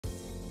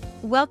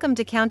Welcome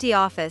to County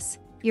Office,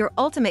 your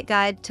ultimate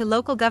guide to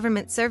local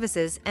government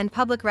services and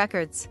public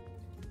records.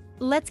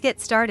 Let's get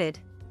started.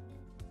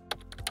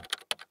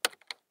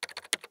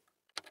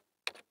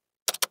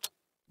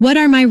 What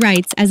are my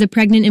rights as a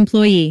pregnant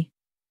employee?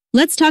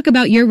 Let's talk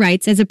about your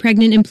rights as a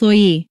pregnant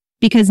employee,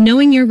 because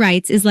knowing your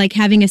rights is like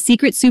having a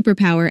secret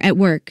superpower at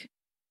work.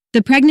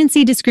 The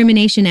Pregnancy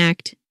Discrimination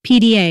ACT,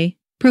 PDA,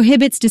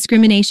 prohibits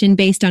discrimination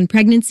based on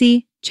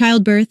pregnancy,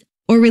 childbirth,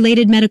 or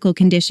related medical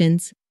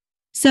conditions.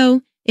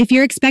 So, if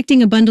you're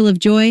expecting a bundle of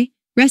joy,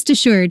 rest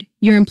assured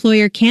your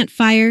employer can't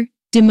fire,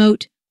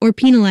 demote, or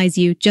penalize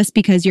you just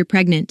because you're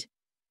pregnant.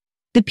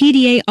 The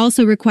PDA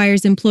also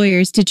requires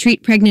employers to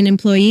treat pregnant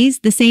employees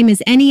the same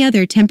as any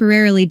other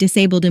temporarily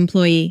disabled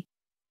employee.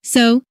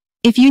 So,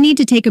 if you need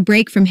to take a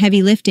break from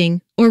heavy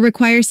lifting or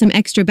require some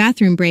extra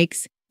bathroom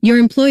breaks, your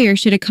employer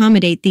should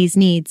accommodate these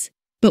needs.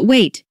 But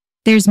wait,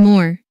 there's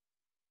more.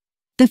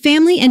 The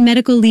Family and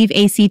Medical Leave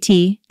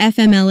ACT,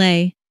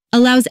 FMLA,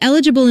 allows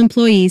eligible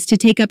employees to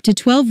take up to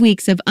 12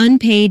 weeks of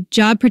unpaid,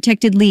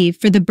 job-protected leave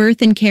for the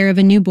birth and care of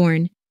a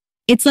newborn.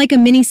 It's like a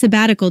mini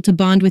sabbatical to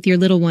bond with your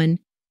little one.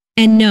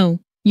 And no,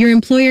 your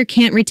employer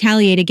can't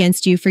retaliate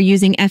against you for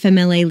using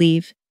FMLA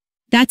leave.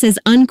 That's as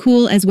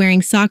uncool as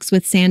wearing socks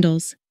with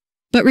sandals.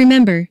 But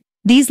remember,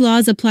 these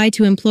laws apply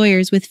to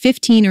employers with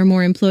 15 or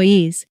more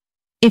employees.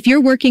 If you're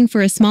working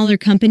for a smaller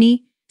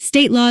company,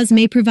 state laws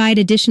may provide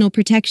additional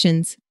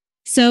protections.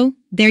 So,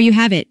 there you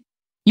have it.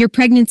 Your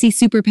pregnancy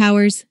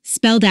superpowers,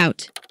 spelled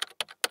out.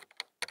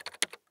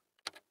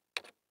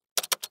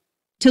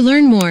 To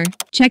learn more,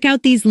 check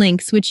out these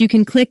links which you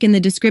can click in the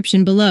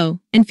description below,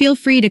 and feel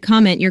free to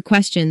comment your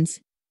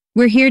questions.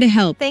 We're here to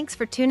help. Thanks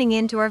for tuning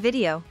in to our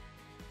video.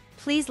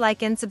 Please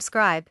like and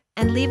subscribe,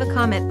 and leave a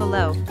comment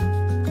below.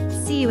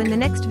 See you in the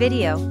next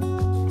video.